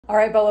All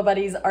right, Bolo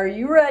buddies, are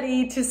you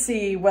ready to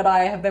see what I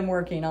have been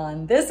working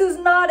on? This is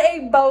not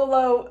a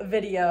Bolo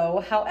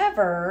video.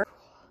 However,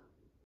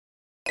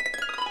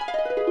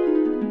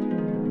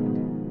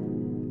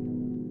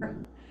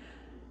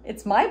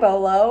 it's my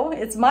Bolo.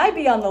 It's my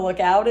be on the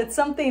lookout. It's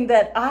something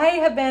that I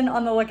have been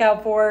on the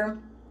lookout for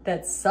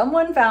that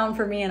someone found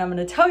for me, and I'm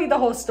going to tell you the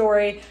whole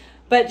story.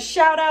 But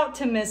shout out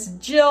to Miss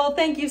Jill.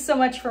 Thank you so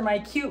much for my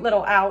cute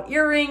little owl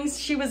earrings.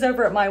 She was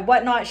over at my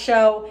Whatnot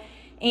show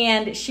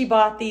and she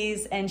bought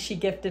these and she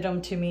gifted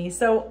them to me.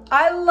 So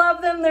I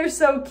love them. They're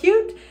so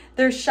cute.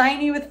 They're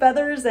shiny with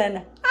feathers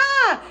and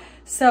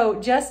So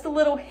just a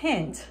little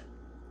hint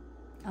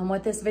on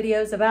what this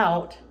video is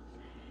about.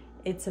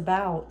 It's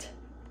about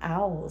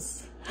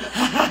owls.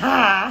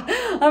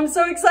 I'm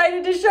so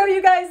excited to show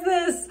you guys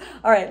this.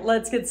 All right,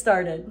 let's get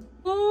started.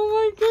 Oh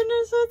my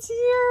goodness, it's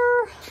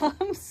here.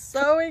 I'm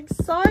so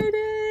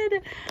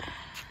excited.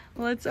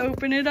 Let's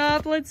open it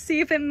up. Let's see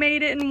if it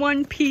made it in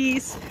one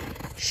piece.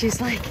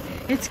 She's like,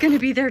 it's gonna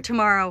be there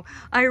tomorrow.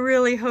 I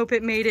really hope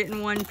it made it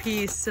in one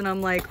piece. And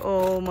I'm like,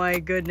 oh my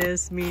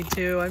goodness, me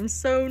too. I'm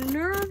so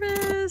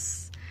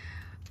nervous.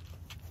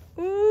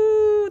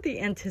 Ooh, the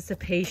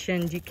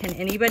anticipation. Can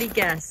anybody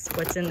guess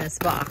what's in this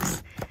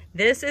box?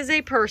 This is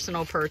a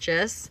personal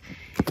purchase.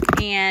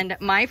 And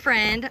my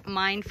friend,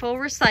 Mindful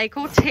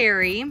Recycle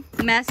Terry,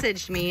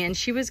 messaged me and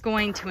she was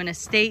going to an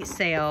estate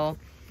sale.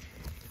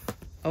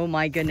 Oh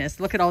my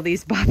goodness, look at all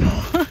these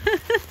bubbles.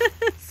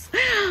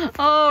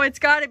 Oh, it's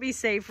gotta be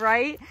safe,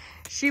 right?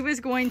 She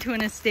was going to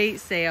an estate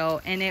sale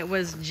and it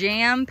was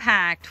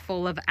jam-packed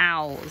full of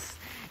owls.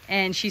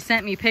 And she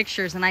sent me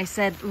pictures and I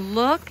said,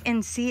 look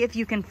and see if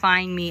you can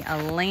find me a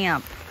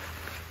lamp.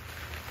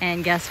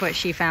 And guess what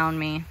she found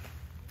me?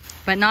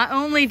 But not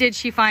only did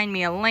she find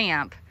me a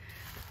lamp,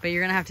 but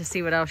you're gonna have to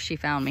see what else she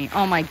found me.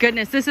 Oh my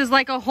goodness, this is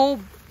like a whole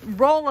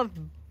roll of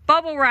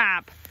bubble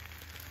wrap.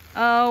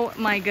 Oh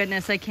my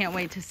goodness, I can't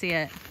wait to see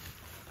it.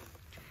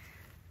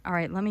 All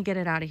right, let me get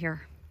it out of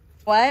here.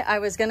 What? I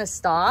was gonna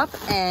stop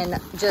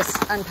and just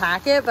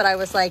unpack it, but I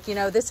was like, you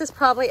know, this is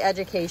probably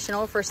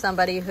educational for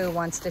somebody who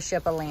wants to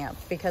ship a lamp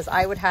because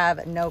I would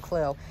have no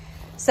clue.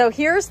 So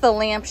here's the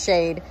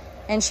lampshade.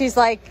 And she's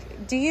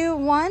like, do you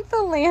want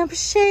the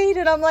lampshade?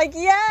 And I'm like,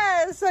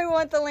 yes, I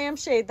want the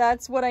lampshade.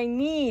 That's what I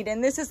need.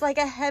 And this is like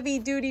a heavy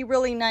duty,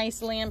 really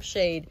nice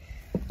lampshade.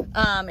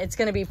 It's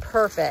gonna be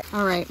perfect.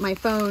 All right, my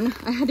phone,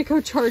 I had to go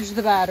charge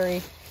the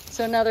battery.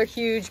 So another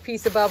huge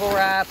piece of bubble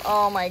wrap.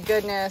 Oh my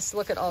goodness,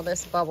 look at all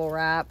this bubble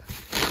wrap.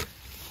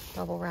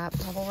 Bubble wrap,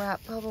 bubble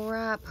wrap, bubble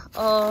wrap.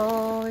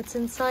 Oh, it's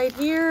inside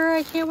here.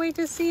 I can't wait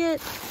to see it.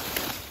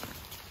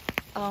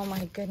 Oh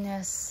my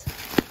goodness.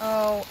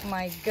 Oh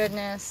my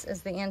goodness,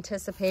 is the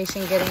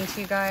anticipation getting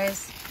to you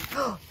guys?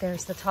 Oh,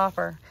 there's the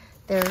topper.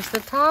 There's the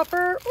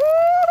topper.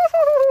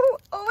 Ooh,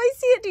 oh, I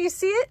see it. Do you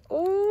see it?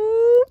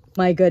 Oh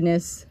my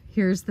goodness.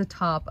 Here's the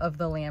top of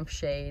the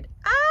lampshade.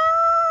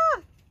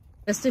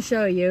 Just to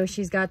show you,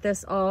 she's got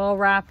this all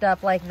wrapped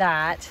up like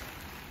that.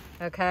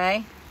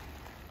 Okay.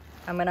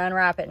 I'm gonna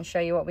unwrap it and show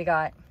you what we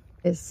got.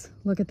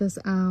 Look at this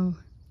owl.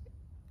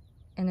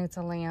 And it's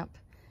a lamp.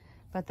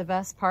 But the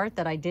best part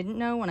that I didn't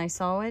know when I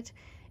saw it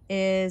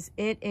is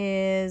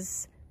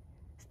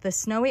the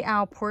Snowy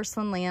Owl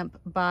Porcelain Lamp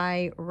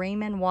by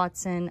Raymond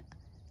Watson,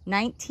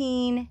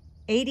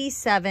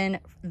 1987,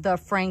 the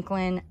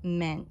Franklin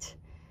Mint.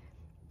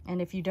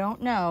 And if you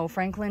don't know,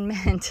 Franklin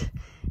Mint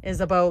is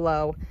a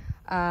Bolo.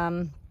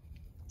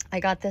 I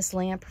got this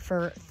lamp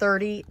for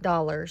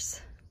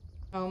 $30.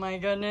 Oh my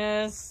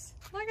goodness.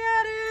 Look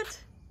at it.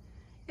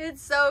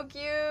 It's so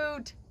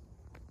cute.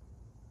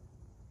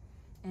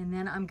 And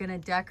then I'm gonna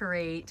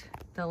decorate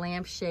the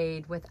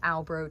lampshade with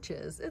owl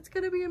brooches. It's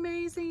gonna be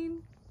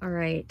amazing. All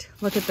right,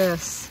 look at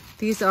this.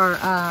 These are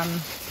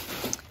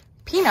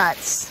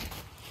peanuts.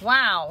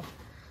 Wow,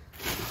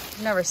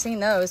 I've never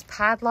seen those.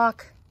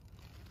 Padlock,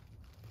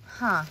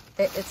 huh,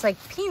 it's like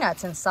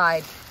peanuts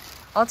inside.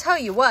 I'll tell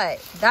you what,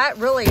 that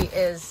really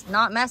is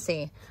not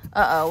messy.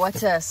 Uh-oh,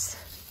 what's this?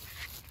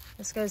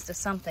 This goes to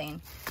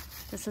something.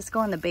 Does this go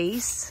on the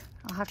base?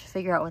 I'll have to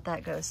figure out what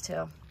that goes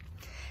to.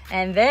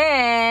 And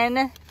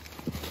then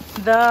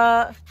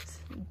I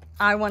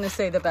want to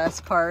say the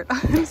best part.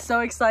 I'm so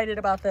excited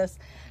about this.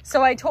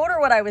 So I told her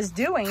what I was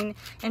doing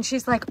and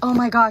she's like, oh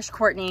my gosh,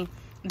 Courtney,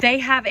 they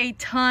have a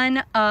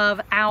ton of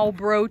owl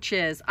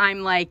brooches.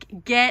 I'm like,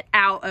 get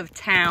out of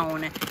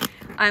town.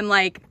 I'm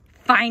like,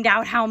 find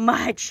out how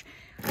much.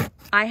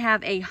 I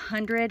have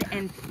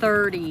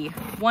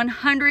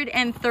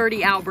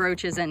 130 owl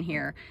brooches in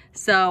here.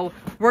 So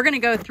we're gonna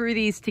go through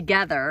these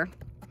together.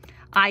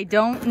 I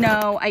don't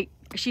know,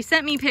 she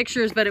sent me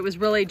pictures, but it was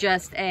really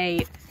just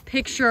a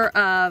picture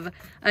of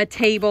a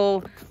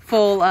table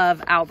full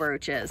of owl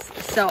brooches.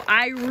 So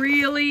I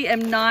really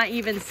am not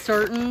even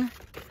certain,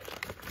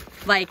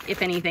 like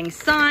if anything's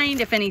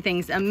signed, if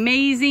anything's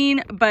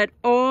amazing, but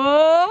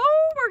oh,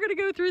 we're gonna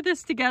go through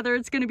this together.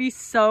 It's gonna be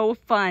so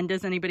fun.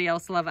 Does anybody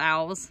else love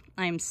owls?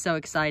 I am so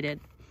excited.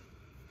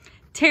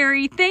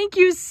 Terry, thank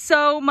you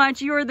so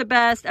much. You're the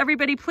best.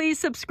 Everybody, please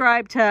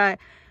subscribe to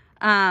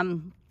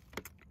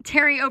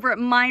Terry over at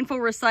Mindful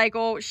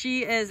Recycle.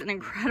 She is an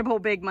incredible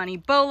big money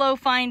Bolo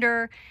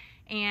finder,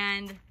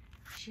 and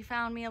she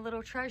found me a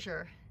little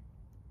treasure.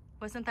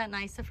 Wasn't that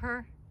nice of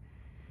her?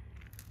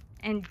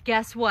 And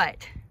guess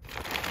what?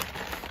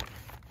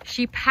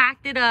 She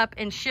packed it up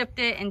and shipped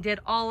it and did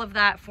all of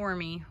that for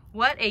me.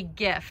 What a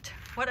gift.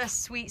 What a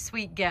sweet,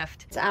 sweet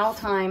gift. It's owl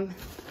time.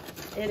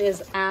 It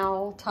is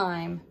owl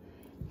time.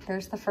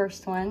 Here's the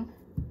first one.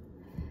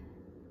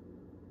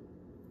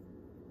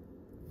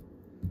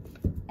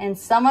 And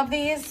some of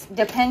these,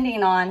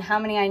 depending on how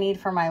many I need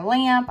for my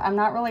lamp, I'm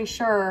not really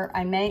sure.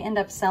 I may end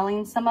up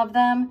selling some of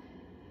them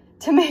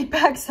to make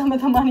back some of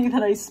the money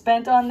that I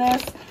spent on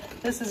this.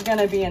 This is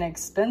gonna be an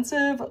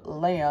expensive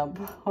lamp.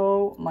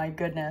 Oh my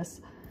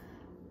goodness.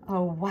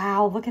 Oh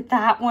wow, look at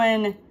that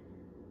one.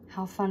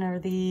 How fun are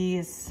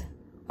these?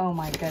 Oh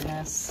my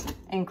goodness,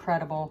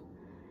 incredible.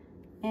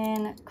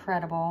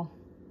 Incredible.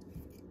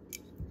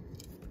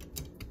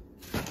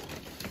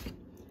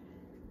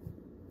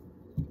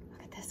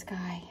 Look at this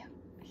guy.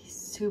 He's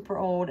super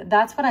old.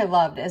 That's what I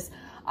loved, is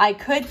I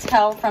could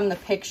tell from the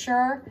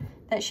picture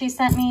that she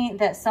sent me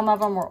that some of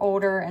them were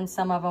older and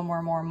some of them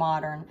were more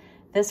modern.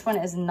 This one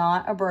is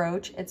not a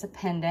brooch, it's a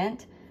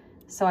pendant.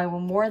 So I will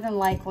more than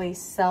likely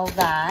sell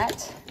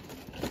that.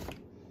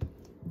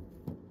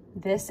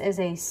 This is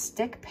a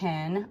stick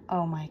pin.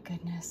 Oh my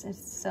goodness,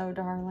 it's so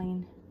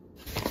darling.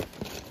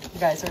 You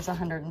guys, there's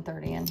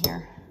 130 in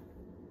here.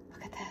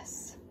 Look at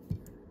this.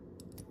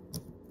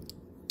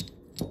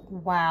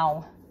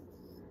 Wow.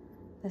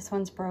 This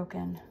one's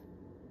broken.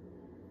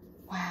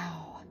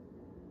 Wow.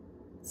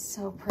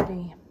 So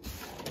pretty.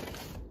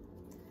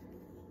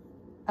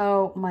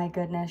 Oh my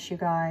goodness, you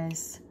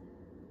guys.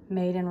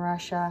 Made in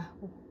Russia.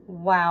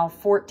 Wow,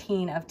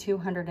 14 of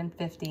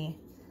 250.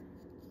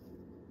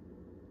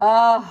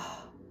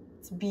 Oh,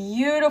 it's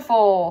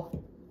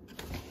beautiful.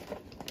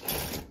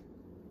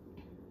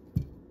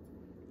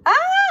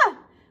 Ah,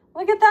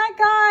 look at that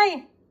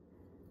guy.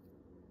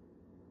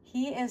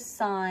 He is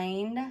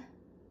signed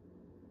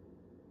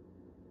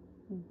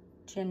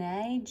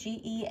Geanne,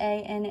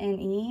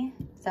 Geanne.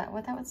 Is that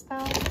what that would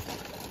spell?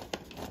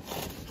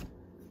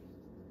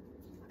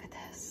 Look at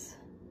this.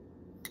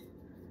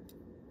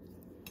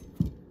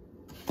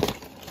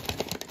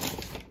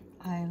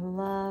 I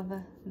love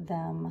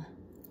them.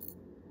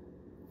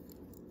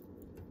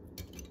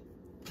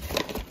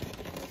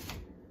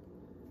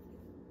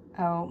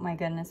 Oh my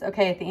goodness.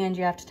 Okay, at the end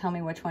you have to tell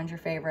me which one's your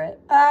favorite.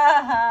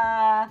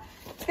 Ah,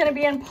 it's gonna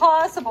be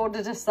impossible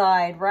to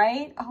decide,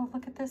 right? Oh,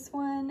 look at this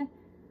one.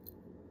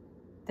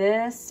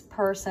 This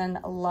person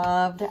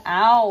loved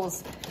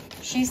owls.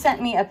 She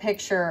sent me a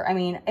picture. I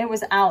mean, it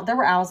was out. There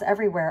were owls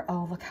everywhere.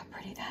 Oh, look how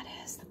pretty that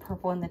is. The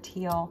purple and the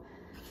teal.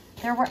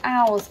 There were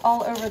owls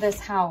all over this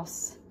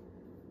house.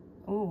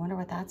 Oh, wonder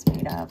what that's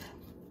made of.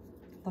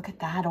 Look at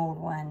that old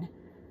one.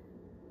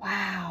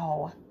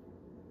 Wow.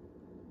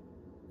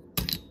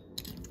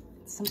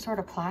 It's some sort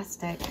of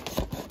plastic.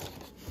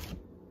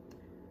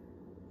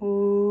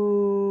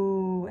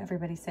 Ooh,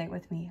 everybody say it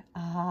with me.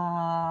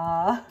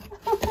 Ah.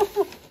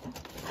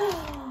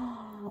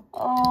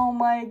 Oh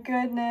my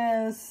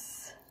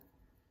goodness.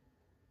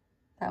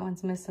 That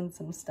one's missing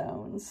some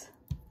stones.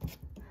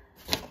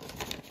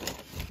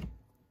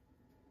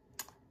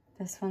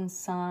 This one's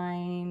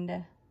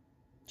signed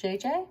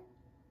JJ.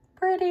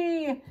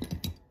 Pretty.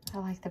 I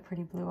like the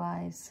pretty blue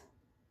eyes.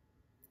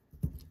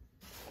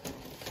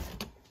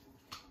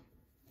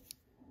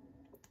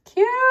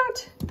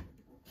 Cute.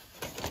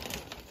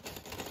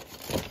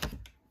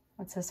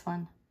 What's this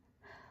one?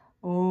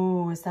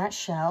 Ooh, is that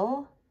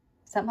shell?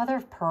 Is that mother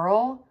of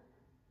pearl?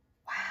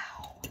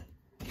 Wow,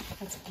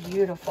 that's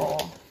beautiful.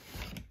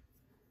 Look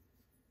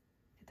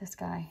at this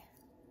guy.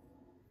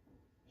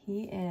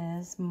 He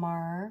is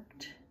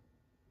marked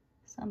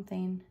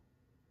something.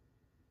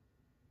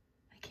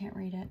 I can't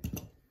read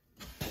it.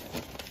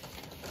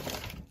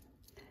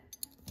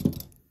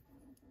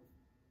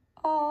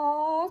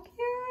 Oh,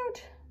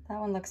 cute. That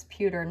one looks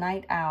pewter.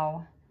 Night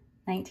Owl,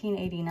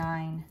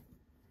 1989.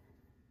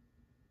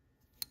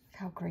 Look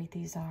how great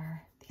these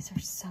are. These are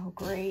so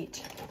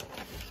great.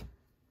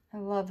 I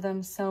love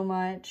them so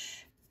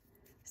much.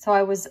 So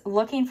I was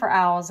looking for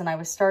owls and I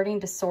was starting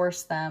to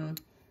source them,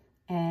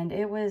 and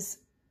it was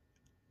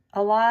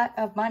a lot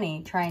of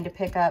money trying to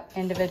pick up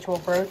individual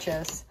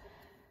brooches.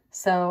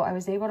 So I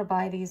was able to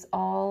buy these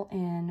all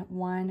in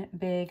one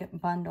big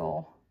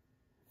bundle.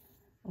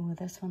 Oh,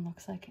 this one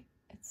looks like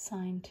it's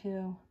signed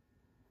too.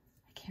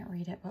 I can't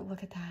read it, but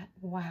look at that.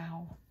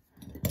 Wow.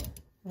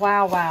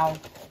 Wow, wow.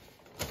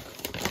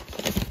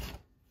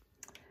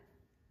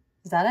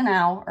 Is that an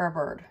owl or a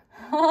bird?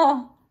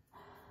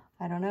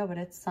 I don't know, but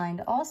it's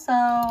signed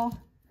also.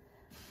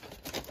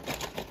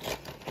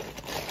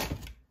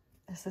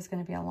 This is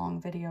going to be a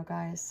long video,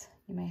 guys.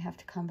 You may have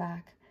to come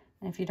back.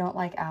 And if you don't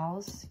like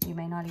owls, you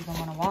may not even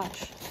want to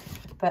watch.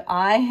 But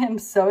I am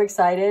so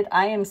excited.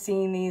 I am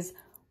seeing these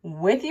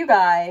with you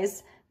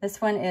guys.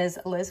 This one is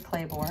Liz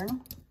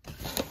Claiborne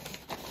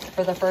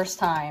for the first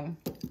time.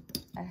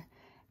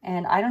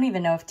 And I don't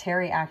even know if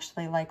Terry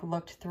actually like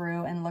looked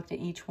through and looked at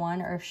each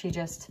one, or if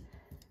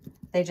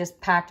they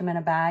just packed them in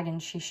a bag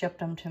and she shipped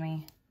them to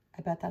me.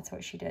 I bet that's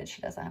what she did.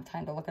 She doesn't have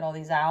time to look at all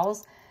these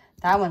owls.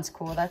 That one's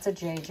cool. That's a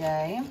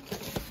JJ.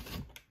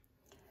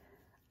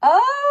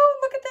 Oh,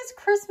 look at this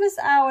Christmas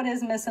owl. It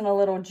is missing a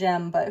little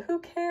gem, but who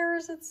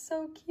cares? It's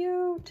so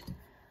cute.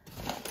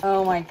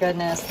 Oh my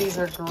goodness, these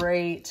are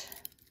great.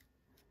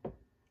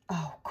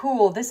 Oh,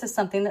 cool. This is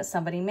something that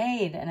somebody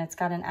made, and it's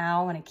got an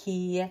owl and a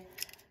key.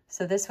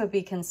 So this would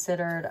be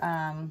considered,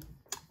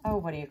 oh,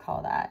 what do you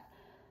call that?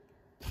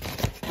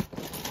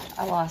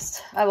 I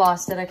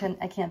lost it.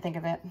 I can't think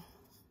of it.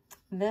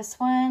 This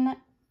one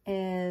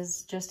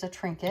is just a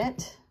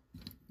trinket.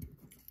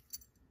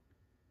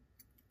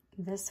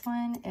 This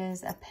one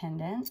is a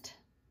pendant.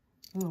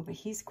 Ooh, but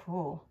he's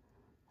cool.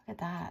 Look at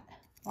that.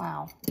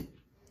 Wow.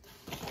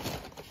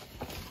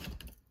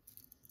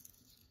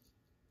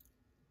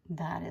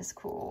 That is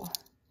cool.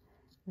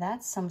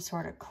 That's some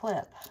sort of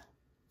clip.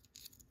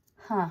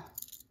 Huh.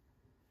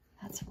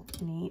 That's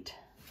neat.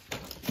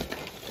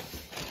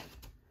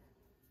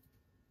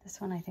 This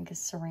one I think is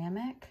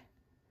ceramic.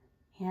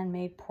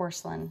 Handmade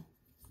porcelain.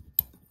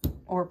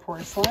 Or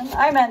porcelain.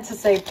 I meant to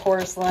say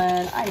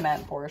porcelain. I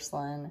meant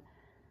porcelain.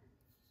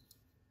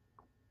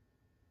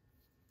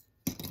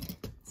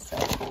 So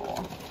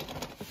cool.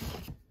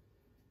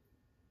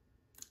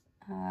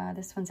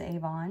 This one's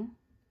Avon.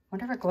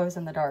 Wonder if it glows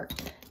in the dark.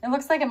 It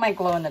looks like it might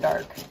glow in the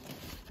dark.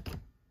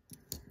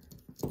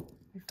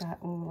 We've got,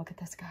 ooh, look at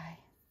this guy.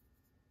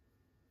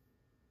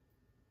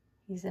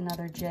 He's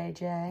another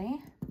JJ.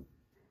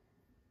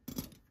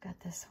 Got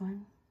this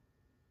one.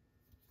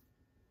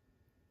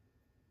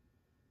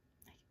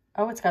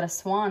 Oh, it's got a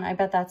swan. I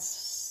bet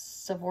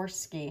that's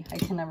Swarovski. I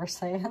can never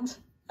say it.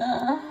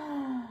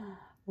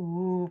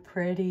 Ooh,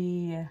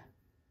 pretty.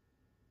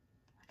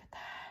 Look at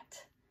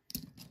that.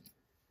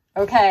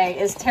 Okay,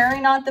 is Terry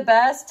not the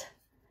best?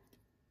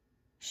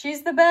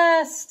 She's the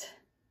best.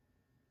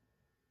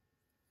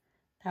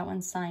 That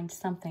one signed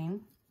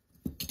something.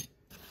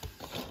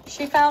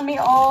 She found me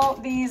all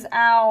these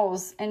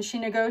owls and she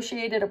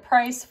negotiated a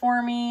price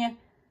for me.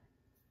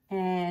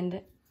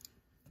 And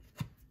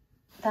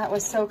that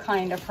was so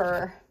kind of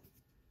her.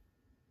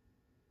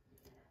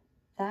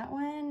 That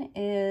one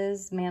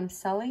is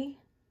Mamselli.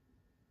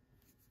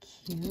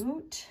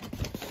 Cute.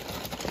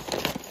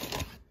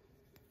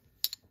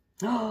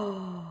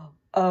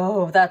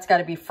 Oh, that's got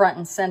to be front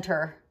and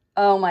center.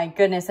 Oh my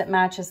goodness, it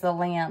matches the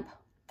lamp.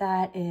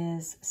 That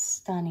is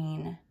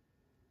stunning.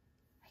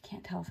 I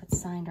can't tell if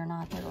it's signed or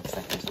not. It looks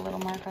like there's a little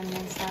mark on the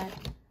inside.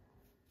 Look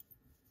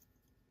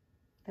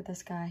at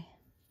this guy.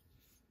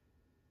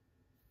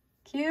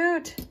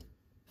 Cute.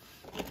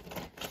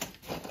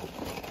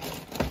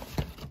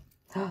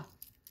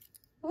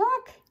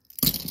 Look.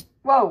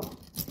 Whoa.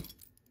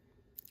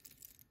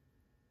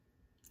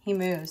 He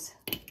moves.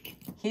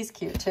 He's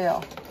cute too.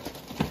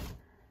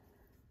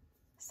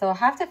 So I'll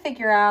have to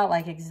figure out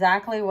like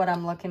exactly what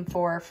I'm looking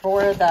for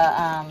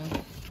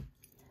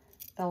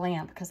the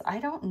lamp, because I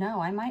don't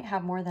know. I might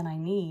have more than I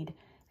need,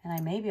 and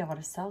I may be able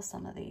to sell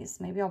some of these.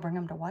 Maybe I'll bring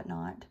them to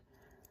Whatnot.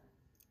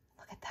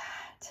 Look at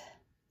that.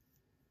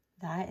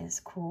 That is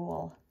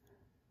cool.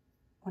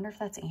 Wonder if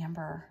that's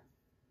amber.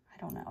 I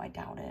don't know. I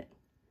doubt it.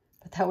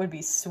 But that would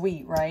be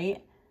sweet,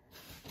 right?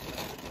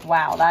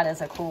 Wow, that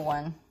is a cool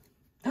one.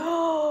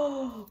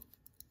 Oh,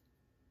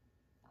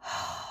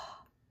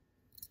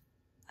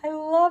 I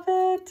love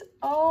it.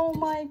 Oh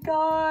my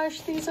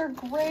gosh, these are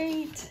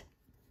great.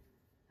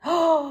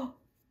 Oh,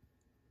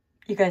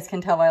 you guys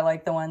can tell I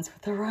like the ones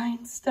with the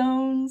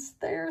rhinestones.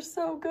 They're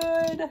so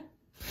good.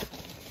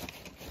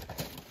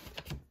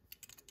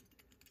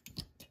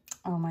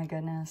 Oh my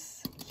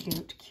goodness,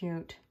 cute,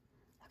 cute.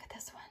 Look at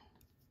this one.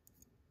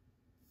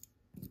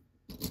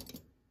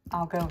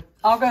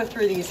 I'll go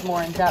through these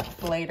more in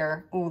depth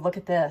later. Ooh, look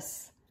at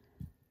this.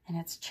 And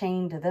it's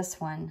chained to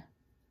this one.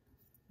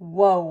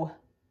 Whoa.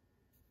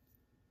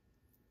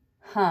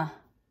 Huh.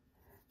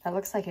 That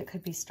looks like it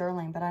could be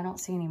sterling, but I don't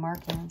see any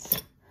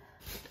markings.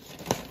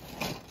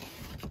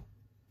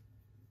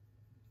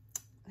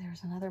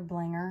 There's another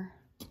blinger.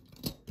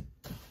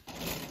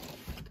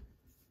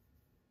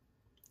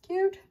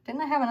 Cute.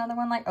 Didn't I have another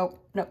one like, oh,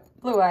 no,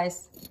 blue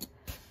eyes.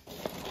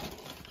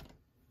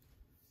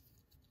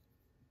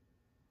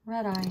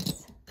 Red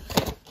eyes.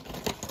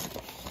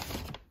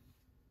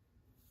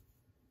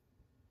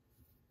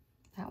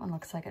 That one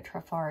looks like a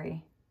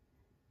Trafari.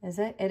 Is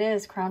it? It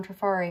is Crown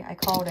Trafari. I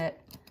called it.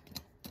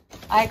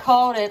 I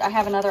called it. I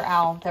have another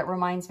owl that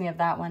reminds me of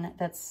that one.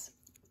 That's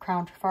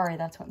Crown Trafari.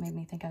 That's what made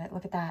me think of it.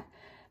 Look at that.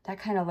 That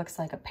kind of looks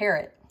like a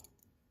parrot.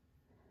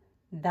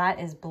 That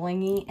is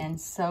blingy and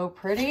so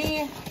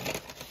pretty.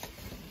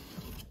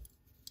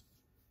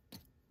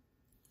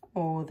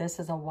 Oh, this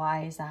is a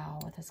wise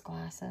owl with his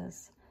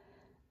glasses.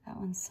 That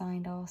one's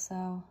signed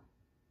also.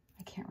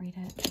 I can't read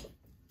it.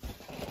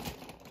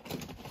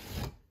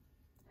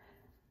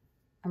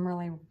 I'm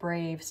really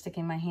brave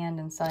sticking my hand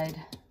inside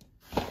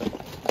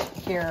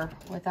here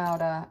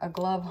without a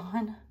glove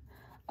on.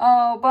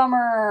 Oh,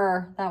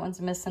 bummer. That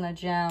one's missing a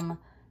gem.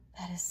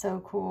 That is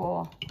so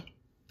cool.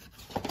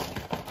 I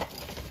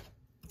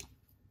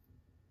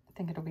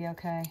think it'll be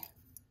okay.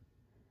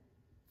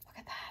 Look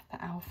at that,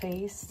 the owl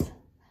face.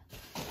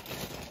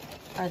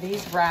 Are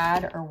these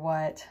rad or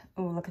what?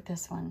 Oh, look at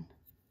this one.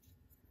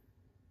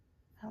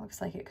 That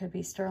looks like it could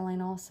be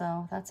sterling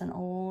also. That's an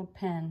old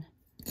pin.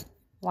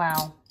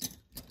 Wow.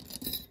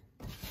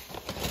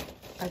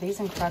 Are these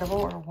incredible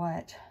or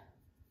what?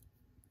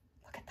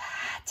 Look at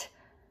that.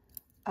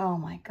 Oh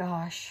my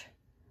gosh.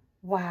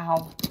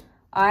 Wow.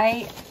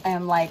 I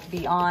am like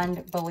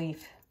beyond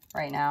belief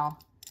right now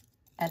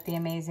at the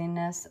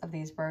amazingness of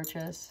these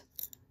brooches.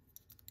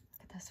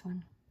 Look at this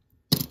one.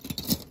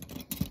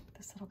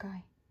 This little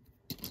guy.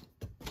 Do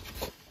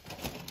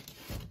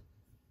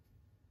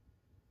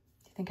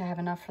you think I have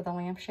enough for the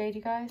lampshade,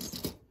 you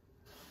guys?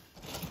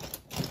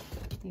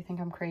 Do you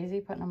think I'm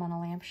crazy putting them on a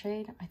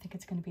lampshade? I think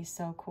it's going to be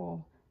so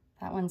cool.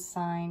 That one's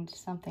signed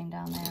something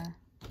down there.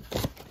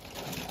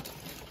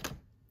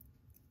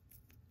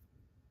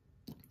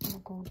 Little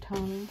gold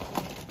Tony.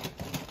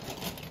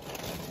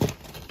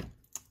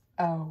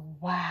 Oh,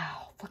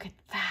 wow. Look at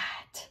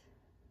that.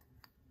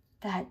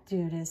 That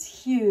dude is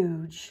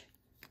huge.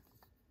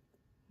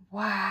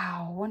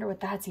 Wow. I wonder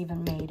what that's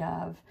even made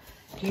of.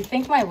 Do you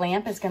think my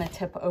lamp is going to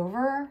tip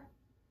over?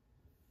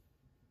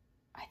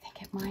 I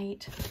think it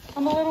might.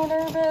 I'm a little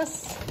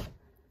nervous.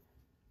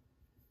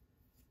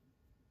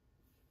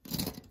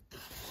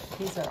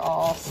 These are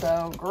all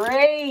so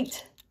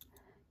great.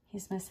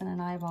 He's missing an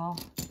eyeball.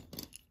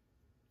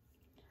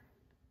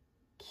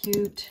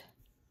 Cute.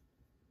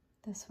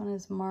 This one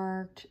is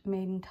marked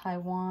made in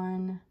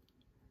Taiwan.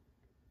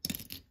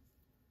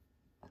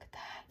 Look at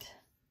that.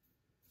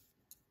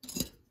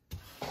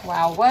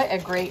 Wow, what a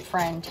great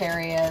friend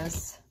Terry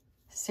is.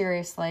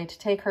 Seriously, to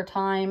take her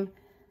time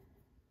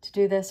to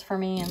do this for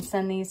me and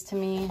send these to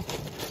me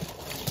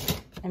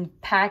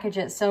and package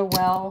it so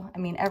well. I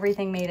mean,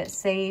 everything made it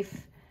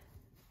safe.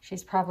 She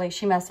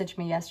messaged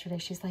me yesterday.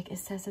 She's like, it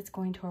says it's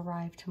going to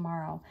arrive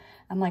tomorrow.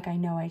 I'm like, I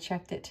know, I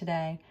checked it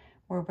today.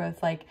 We're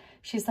both like,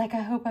 she's like,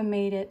 I hope I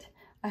made it.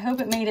 I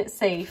hope it made it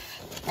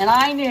safe. And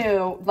I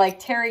knew, like,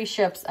 Terry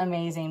ships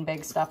amazing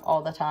big stuff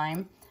all the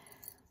time.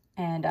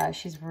 And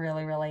she's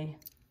really, really,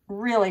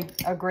 really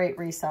a great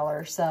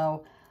reseller.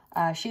 So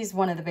she's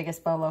one of the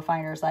biggest Bolo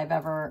finders I've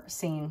ever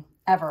seen,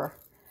 ever.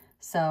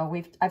 So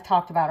I've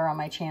talked about her on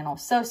my channel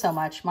so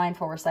much,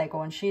 Mindful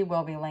Recycle, and she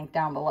will be linked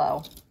down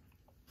below.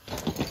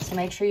 So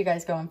make sure you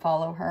guys go and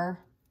follow her.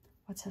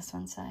 What's this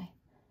one say?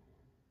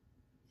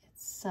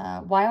 It's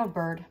Wild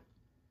Bird.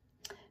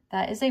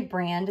 That is a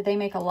brand. They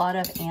make a lot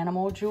of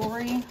animal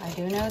jewelry. I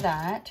do know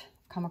that.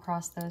 Come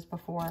across those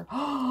before.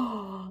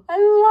 Oh, I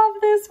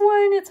love this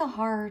one. It's a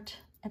heart.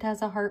 It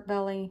has a heart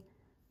belly.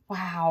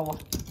 Wow.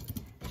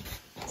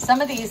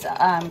 Some of these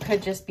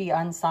could just be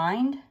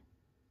unsigned,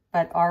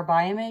 but are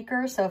by a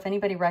maker. So if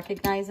anybody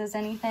recognizes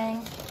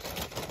anything,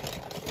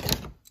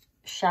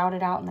 shout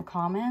it out in the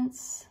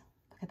comments.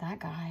 Look at that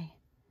guy.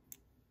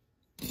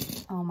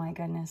 Oh my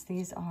goodness,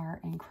 these are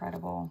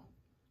incredible.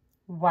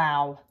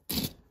 Wow.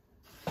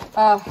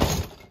 I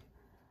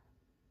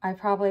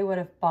probably would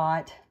have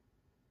bought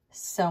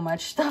so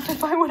much stuff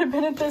if I would have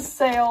been at this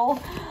sale.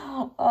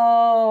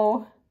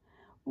 Oh,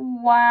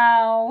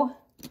 wow.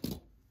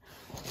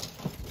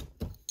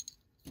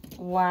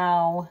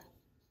 Wow.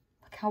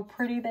 Look how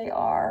pretty they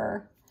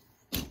are.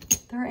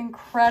 They're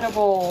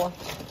incredible.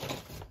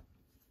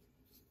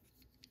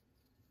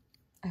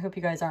 I hope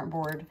you guys aren't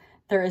bored.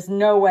 There is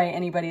no way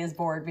anybody is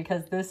bored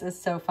because this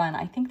is so fun.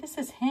 I think this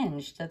is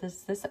hinged.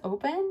 Does this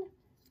open?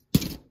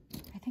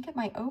 I think it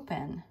might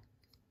open.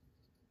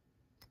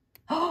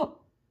 Oh!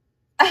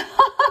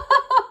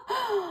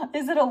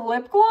 Is it a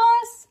lip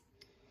gloss?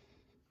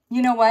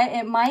 You know what?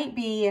 It might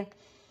be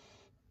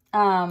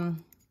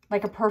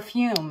like a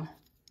perfume.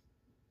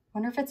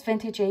 Wonder if it's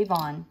vintage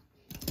Avon.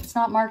 It's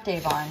not marked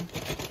Avon.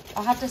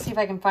 I'll have to see if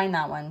I can find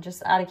that one,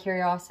 just out of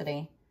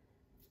curiosity.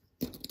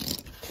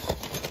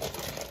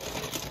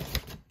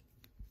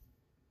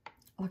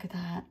 Look at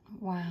that.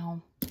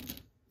 Wow.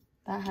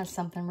 That has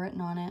something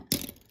written on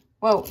it.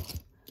 Whoa.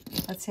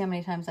 Let's see how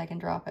many times I can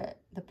drop it.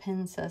 The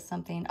pin says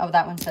something. Oh,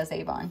 that one says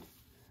Avon.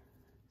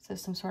 So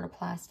some sort of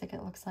plastic,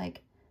 it looks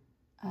like.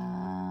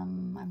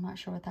 I'm not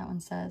sure what that one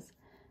says,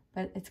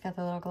 but it's got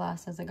the little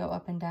glasses that go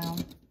up and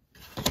down.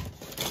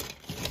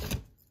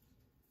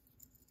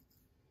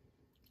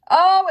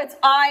 Oh, its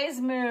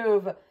eyes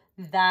move.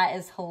 That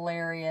is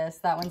hilarious.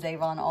 That one's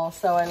Avon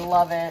also. I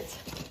love it.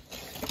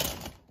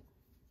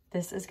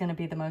 This is going to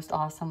be the most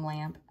awesome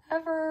lamp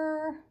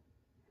ever.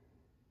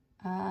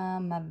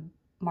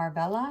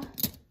 Marbella.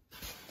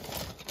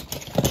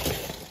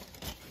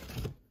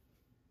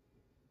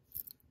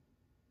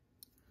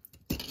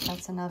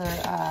 That's another,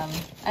 I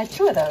have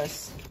 2 of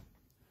those.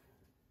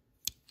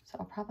 So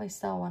I'll probably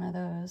sell one of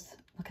those.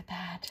 Look at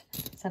that.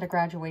 Is that a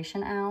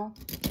graduation owl?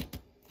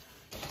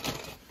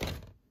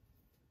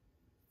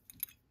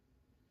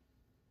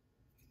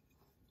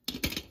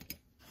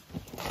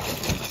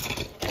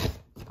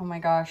 Oh my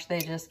gosh, they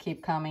just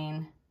keep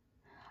coming.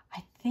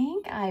 I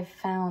think I've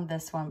found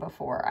this one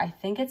before. I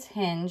think it's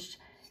hinged,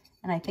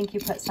 and I think you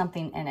put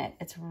something in it.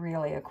 It's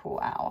really a cool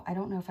owl. I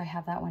don't know if I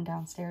have that one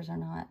downstairs or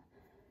not.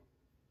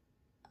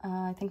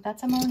 I think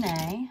that's a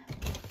Monet.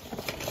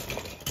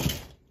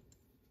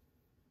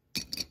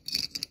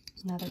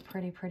 Another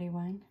pretty, pretty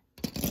one.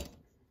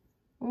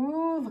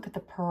 Ooh, look at the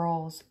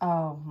pearls.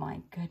 Oh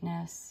my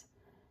goodness.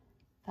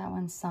 That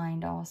one's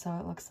signed also,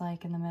 it looks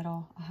like, in the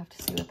middle. I'll have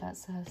to see what that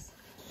says.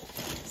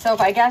 So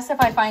if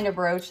I find a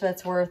brooch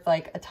that's worth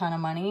like a ton of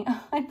money,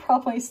 I'd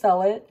probably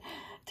sell it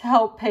to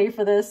help pay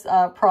for this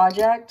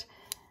project.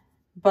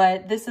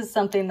 But this is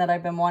something that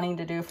I've been wanting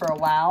to do for a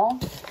while.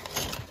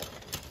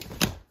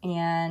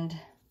 And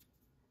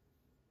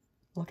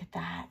look at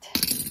that.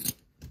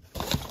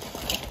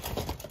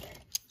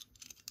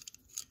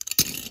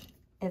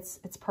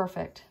 It's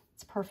perfect.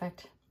 It's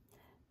perfect.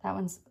 That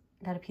one's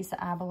got a piece of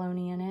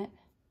abalone in it.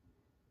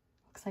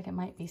 Looks like it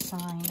might be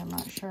signed. I'm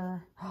not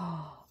sure.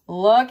 Oh,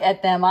 look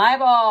at them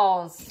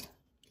eyeballs.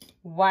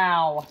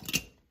 Wow.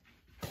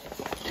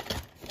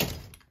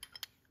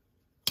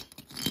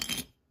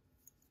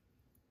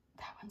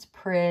 That one's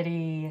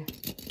pretty.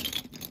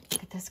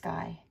 Look at this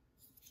guy.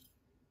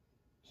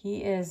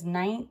 He is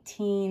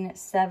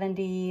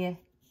 1970. Can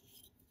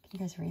you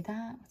guys read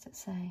that? What's it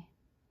say?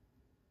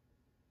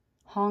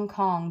 Hong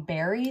Kong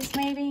berries,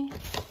 maybe? Look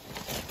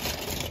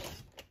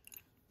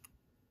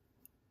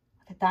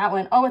at that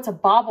one. Oh, it's a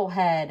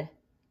bobblehead.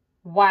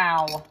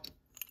 Wow.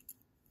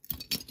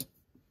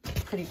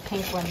 Pretty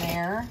pink one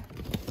there.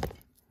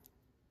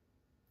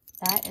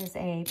 That is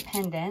a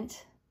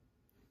pendant.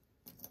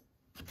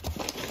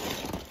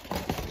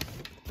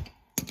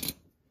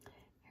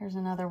 Here's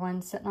another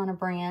one sitting on a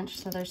branch.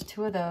 So there's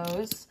two of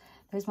those.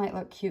 Those might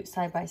look cute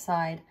side by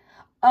side.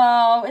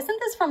 Oh, isn't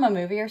this from a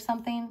movie or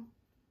something?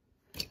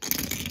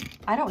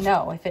 I don't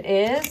know if it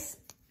is.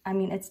 I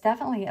mean, it's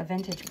definitely a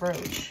vintage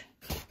brooch.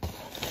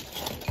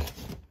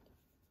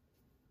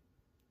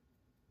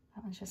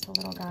 That one's just a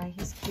little guy.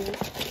 He's cute.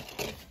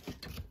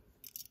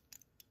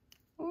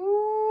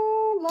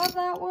 Ooh, love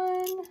that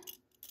one.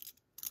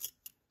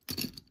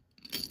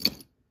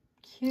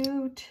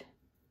 Cute.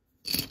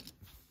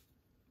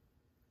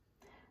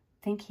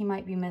 Think he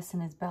might be missing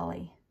his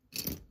belly.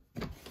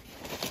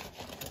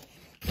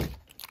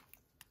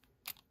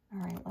 All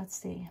right, let's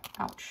see.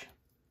 Ouch.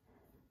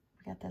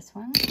 We got this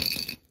one.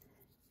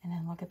 And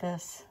then look at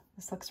this.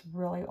 This looks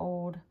really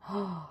old.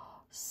 Oh,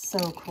 so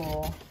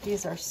cool.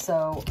 These are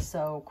so,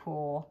 so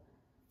cool.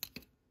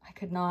 I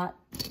could not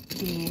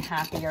be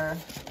happier.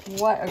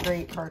 What a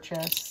great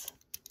purchase.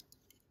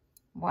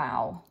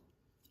 Wow.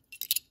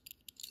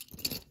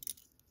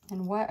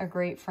 And what a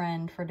great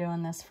friend for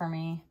doing this for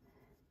me.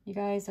 You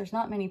guys, there's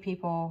not many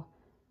people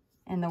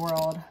in the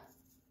world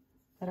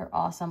that are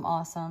awesome,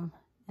 awesome.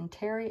 And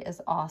Terry is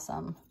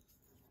awesome.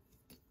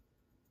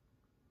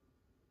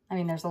 I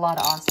mean, there's a lot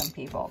of awesome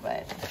people,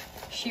 but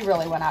she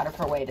really went out of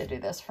her way to do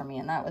this for me,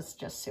 and that was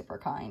just super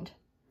kind.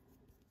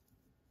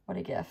 What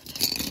a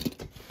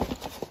gift.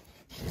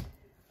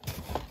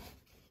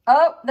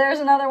 Oh, there's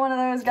another one of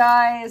those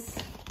guys.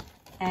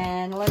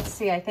 And let's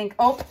see, I think,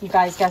 oh, you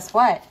guys, guess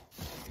what?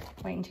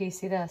 Wait until you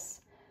see this.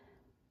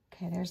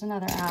 Okay, there's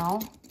another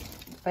owl.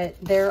 But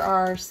there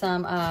are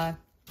some, I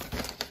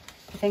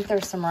think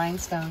there's some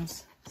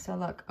rhinestones. So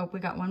look, oh, we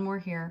got one more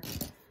here.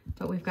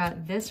 But we've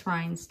got this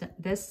rhinestone,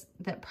 this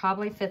that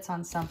probably fits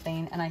on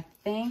something. And I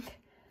think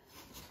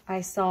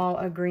I saw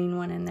a green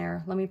one in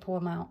there. Let me pull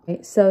them out.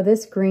 Okay, so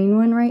this green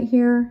one right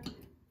here,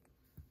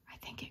 I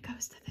think it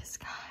goes to this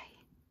guy.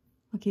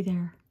 Looky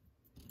there.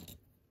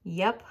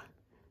 Yep.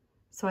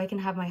 So I can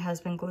have my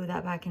husband glue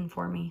that back in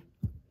for me.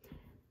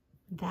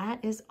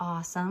 That is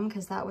awesome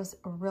because that was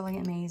really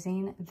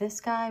amazing. This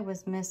guy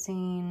was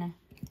missing,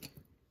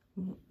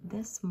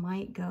 this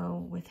might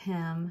go with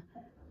him,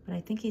 but I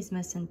think he's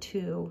missing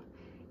two.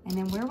 And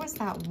then where was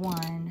that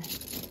one?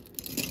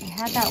 I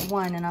had that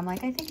one and I'm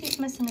like, I think he's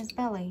missing his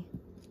belly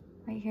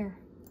right here.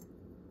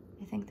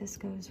 I think this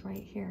goes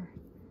right here.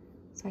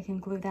 So I can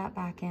glue that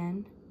back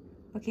in.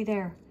 Looky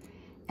there.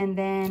 And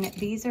then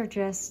these are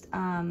just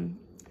some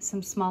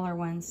smaller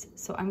ones.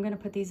 So I'm gonna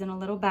put these in a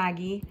little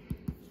baggie.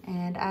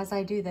 And as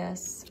I do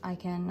this, I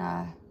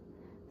can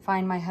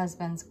find my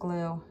husband's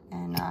glue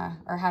and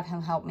or have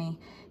him help me.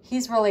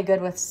 He's really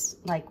good with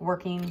like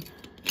working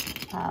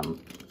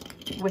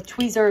with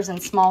tweezers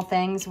and small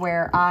things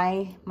where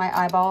my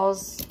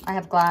eyeballs, I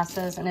have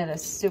glasses and it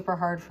is super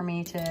hard for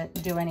me to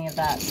do any of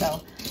that.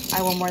 So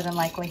I will more than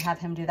likely have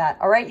him do that.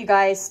 All right, you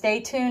guys,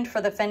 stay tuned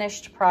for the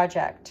finished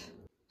project.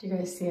 Do you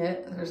guys see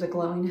it? There's a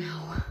glowing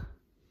owl.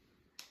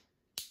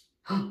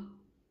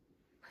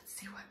 Let's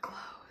see what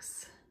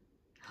glows.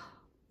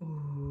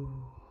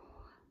 Ooh.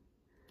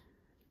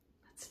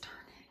 Let's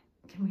turn it.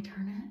 Can we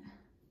turn it?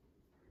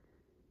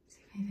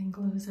 See if anything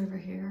glows over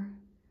here.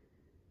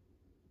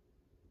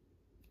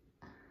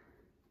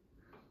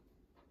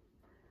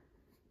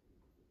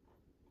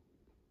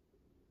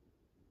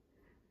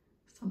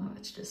 Some of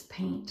it's just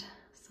paint.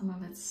 Some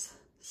of it's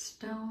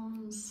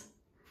stones.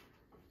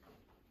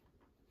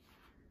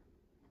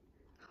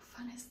 How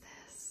fun is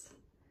this?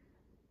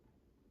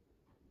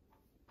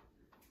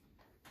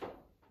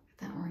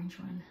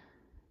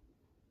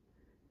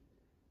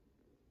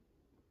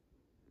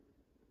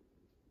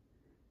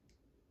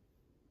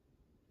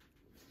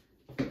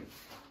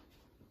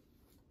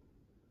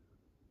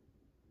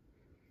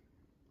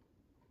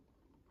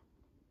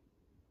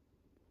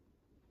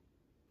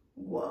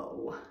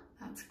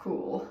 That's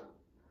cool.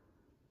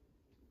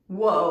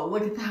 Whoa,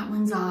 look at that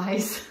one's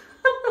eyes.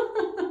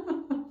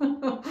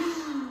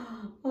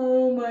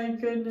 Oh my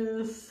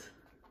goodness.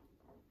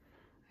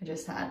 I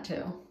just had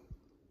to.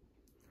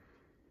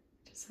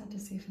 Just had to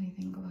see if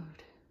anything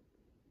glowed.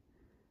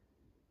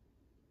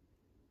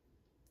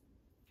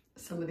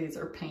 Some of these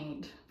are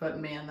paint,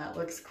 but man, that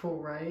looks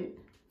cool, right?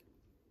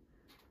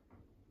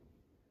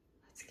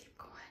 Let's keep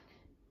going.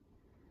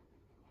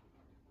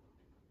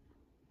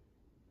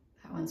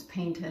 That one's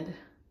painted.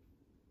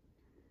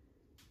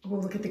 Oh,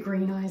 look at the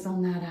green eyes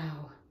on that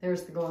owl.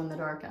 There's the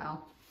glow-in-the-dark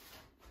owl.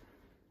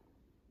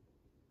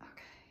 Okay.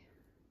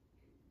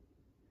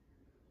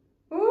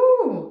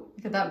 Ooh,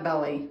 look at that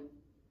belly.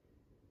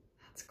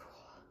 That's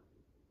cool.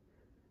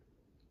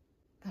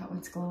 That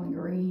one's glowing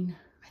green.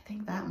 I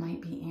think that might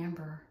be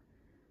amber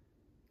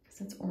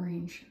because it's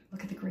orange.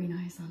 Look at the green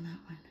eyes on that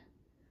one.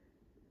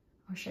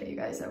 I'll show you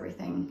guys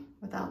everything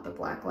without the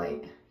black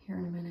light here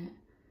in a minute.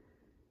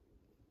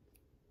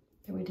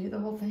 Did we do the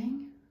whole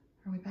thing?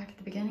 Are we back at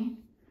the beginning?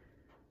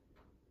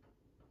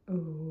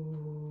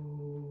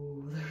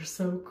 Ooh, they're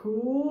so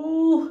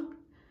cool.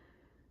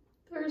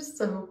 They're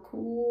so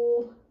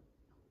cool.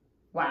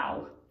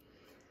 Wow.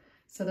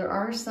 So there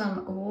are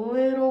some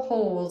little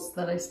holes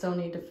that I still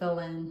need to fill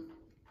in.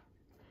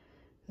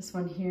 This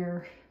one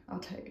here, I'll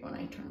tell you when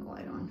I turn the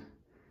light on.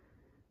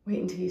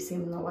 Wait until you see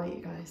them in the light,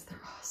 you guys.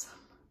 They're awesome.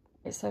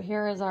 Okay, so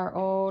here is our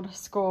old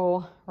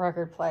school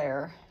record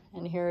player.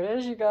 And here it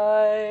is, you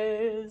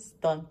guys.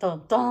 Dun,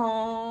 dun,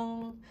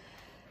 dun.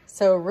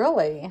 So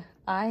really,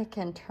 I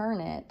can turn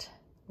it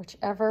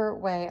whichever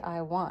way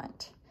I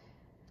want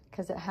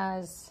because it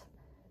has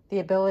the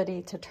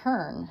ability to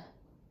turn.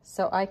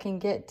 So I can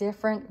get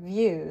different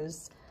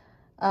views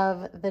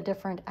of the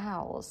different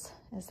owls.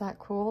 Is that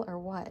cool or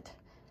what?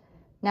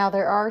 Now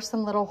there are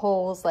some little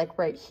holes like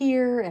right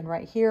here and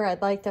right here.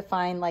 I'd like to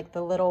find like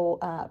the little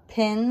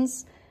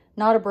pins,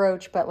 not a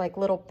brooch, but like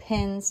little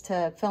pins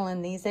to fill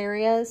in these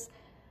areas.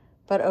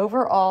 But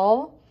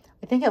overall,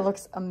 I think it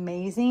looks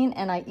amazing.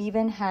 And I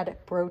even had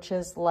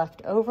brooches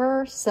left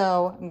over.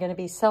 So I'm gonna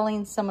be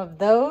selling some of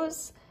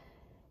those.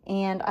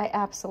 And I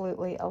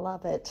absolutely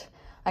love it.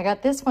 I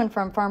got this one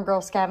from Farm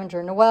Girl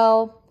Scavenger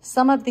Noelle.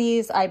 Some of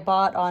these I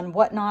bought on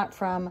Whatnot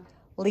from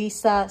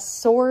Lisa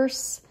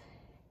Source.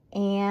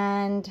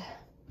 And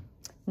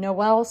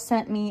Noelle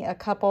sent me a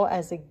couple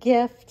as a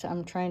gift.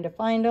 I'm trying to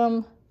find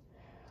them.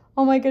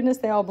 Oh my goodness,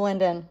 they all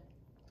blend in.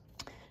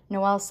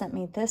 Noelle sent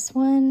me this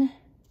one.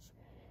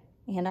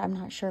 And I'm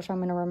not sure if I'm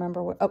gonna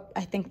remember what, oh,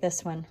 I think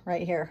this one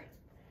right here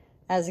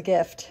as a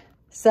gift.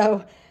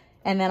 So,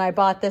 and then I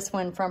bought this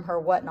one from her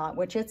Whatnot,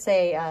 which it's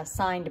a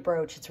signed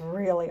brooch. It's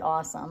really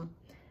awesome.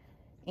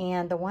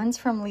 And the ones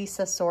from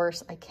Lisa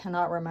Source, I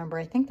cannot remember.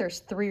 I think there's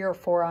 3 or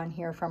 4 on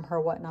here from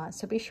her Whatnot.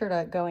 So be sure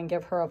to go and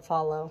give her a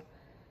follow.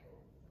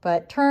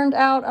 But turned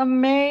out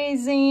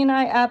amazing.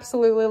 I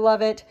absolutely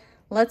love it.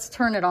 Let's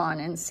turn it on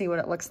and see what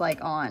it looks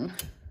like on.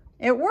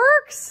 It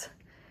works.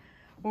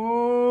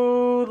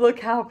 Ooh, look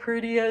how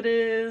pretty it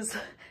is.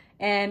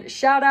 And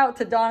shout out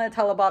to Donna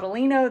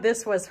Telebotolino.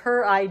 This was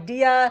her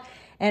idea.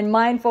 And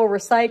Mindful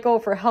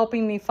Recycle for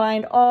helping me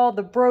find all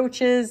the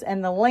brooches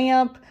and the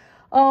lamp.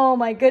 Oh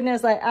my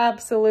goodness, I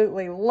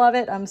absolutely love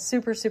it. I'm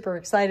super, super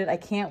excited. I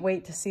can't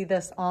wait to see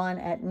this on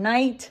at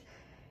night.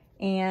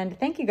 And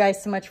thank you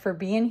guys so much for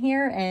being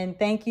here. And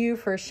thank you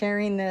for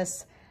sharing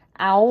this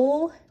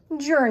owl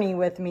journey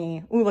with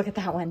me. Ooh, look at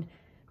that one.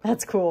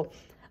 That's cool.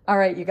 All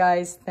right, you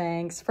guys,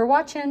 thanks for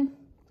watching.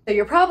 So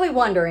you're probably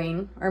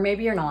wondering, or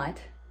maybe you're not,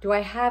 do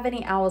I have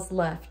any owls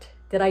left?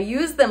 Did I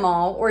use them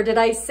all, or did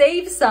I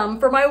save some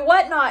for my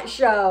Whatnot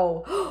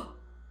show?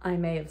 I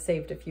may have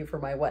saved a few for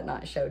my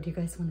Whatnot show. Do you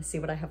guys want to see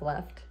what I have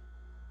left?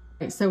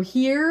 Okay, so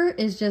here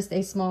is just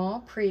a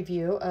small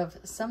preview of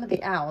some of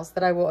the owls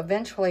that I will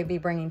eventually be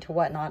bringing to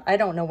Whatnot. I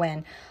don't know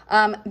when.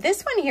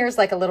 This one here is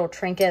like a little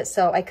trinket,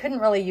 so I couldn't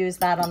really use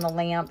that on the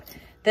lamp.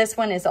 This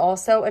one is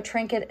also a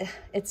trinket.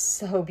 It's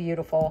so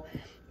beautiful.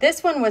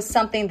 This one was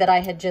something that I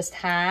had just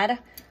had.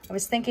 I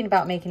was thinking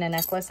about making a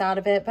necklace out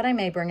of it, but I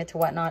may bring it to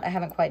Whatnot. I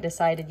haven't quite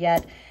decided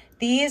yet.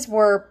 These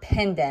were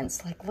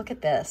pendants. Like, look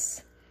at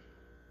this.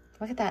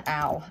 Look at that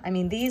owl. I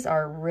mean, these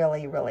are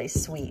really, really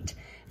sweet.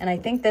 And I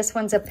think this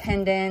one's a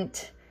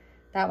pendant.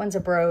 That one's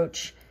a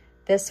brooch.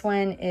 This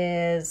one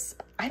is,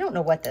 I don't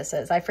know what this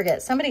is. I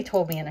forget. Somebody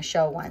told me in a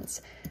show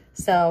once.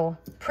 So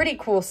pretty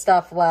cool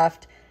stuff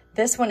left.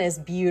 This one is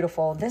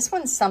beautiful. This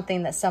one's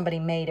something that somebody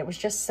made. It was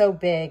just so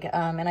big.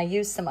 And I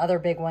used some other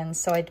big ones.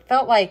 So I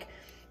felt like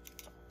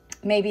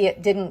maybe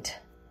it didn't,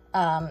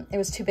 it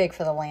was too big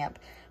for the lamp.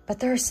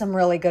 But there's some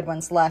really good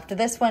ones left.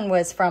 This one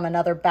was from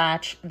another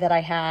batch that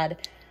I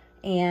had.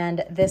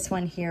 And this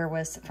one here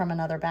was from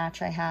another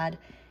batch I had.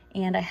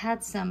 And I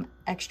had some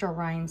extra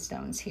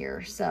rhinestones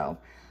here. So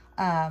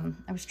I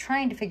was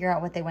trying to figure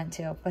out what they went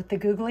to. But the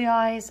googly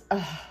eyes,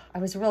 I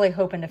was really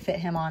hoping to fit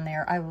him on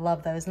there. I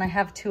love those. And I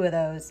have 2 of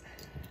those.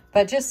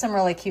 But just some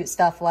really cute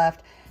stuff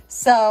left.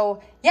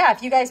 So yeah,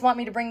 if you guys want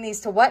me to bring these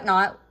to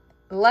Whatnot,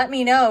 let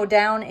me know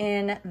down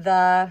in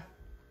the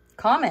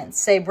comments.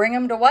 Say bring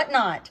them to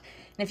Whatnot.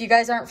 And if you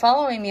guys aren't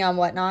following me on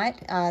Whatnot,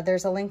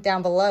 there's a link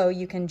down below.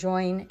 You can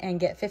join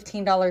and get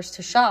 $15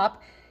 to shop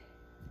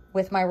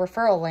with my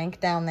referral link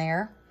down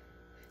there.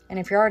 And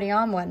if you're already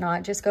on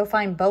Whatnot, just go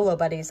find Bolo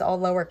Buddies, all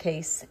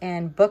lowercase,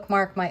 and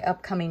bookmark my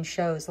upcoming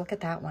shows. Look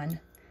at that one.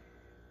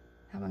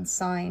 That one's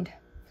signed.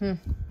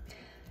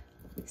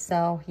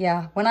 So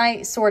yeah, when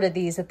I sorted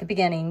these at the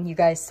beginning, you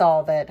guys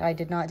saw that I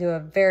did not do a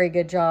very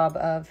good job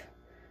of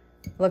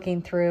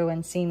looking through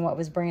and seeing what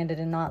was branded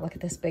and not. Look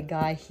at this big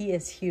guy. He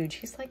is huge.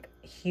 He's like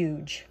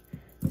huge.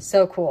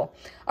 So cool.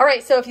 All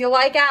right, so if you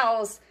like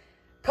owls,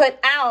 put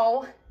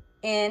owl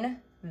in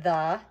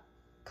the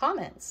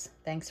comments.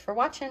 Thanks for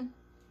watching.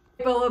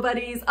 Bolo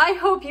buddies, I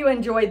hope you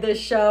enjoyed this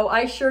show.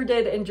 I sure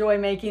did enjoy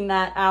making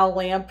that owl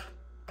lamp.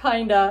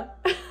 Kinda.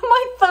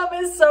 My thumb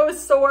is so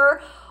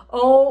sore.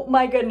 Oh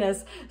my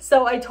goodness.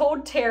 So I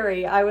told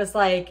Terry, I was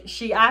like,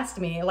 she asked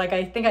me, like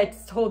I think I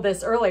told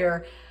this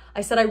earlier,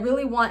 I said, I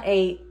really want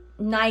a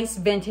nice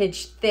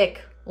vintage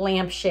thick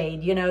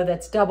lampshade, you know,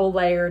 that's double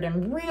layered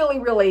and really,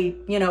 really,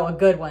 you know, a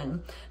good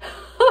one.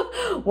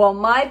 Well,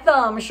 my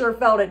thumb sure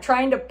felt it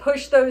trying to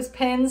push those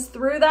pins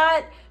through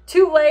that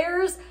 2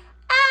 layers.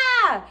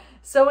 Ah!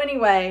 So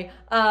anyway,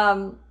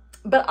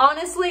 but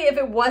honestly, if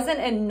it wasn't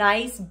a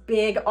nice,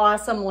 big,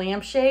 awesome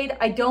lampshade,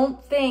 I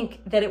don't think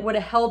that it would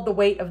have held the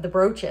weight of the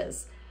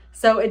brooches.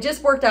 So it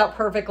just worked out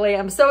perfectly.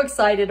 I'm so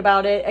excited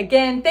about it.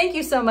 Again, thank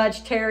you so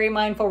much, Terry,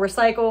 Mindful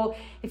Recycle.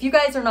 If you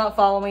guys are not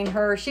following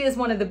her, she is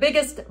one of the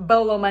biggest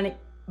Bolo money,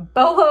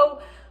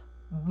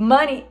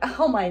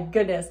 oh my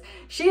goodness.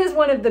 She is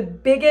one of the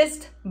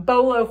biggest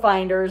Bolo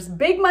finders,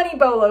 big money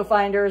Bolo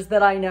finders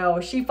that I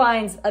know. She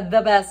finds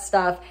the best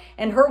stuff,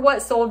 and her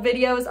What Sold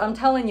videos, I'm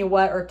telling you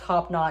what, are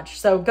top notch.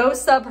 So go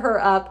sub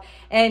her up.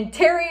 And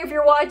Terry, if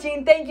you're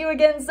watching, thank you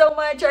again so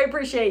much. I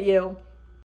appreciate you.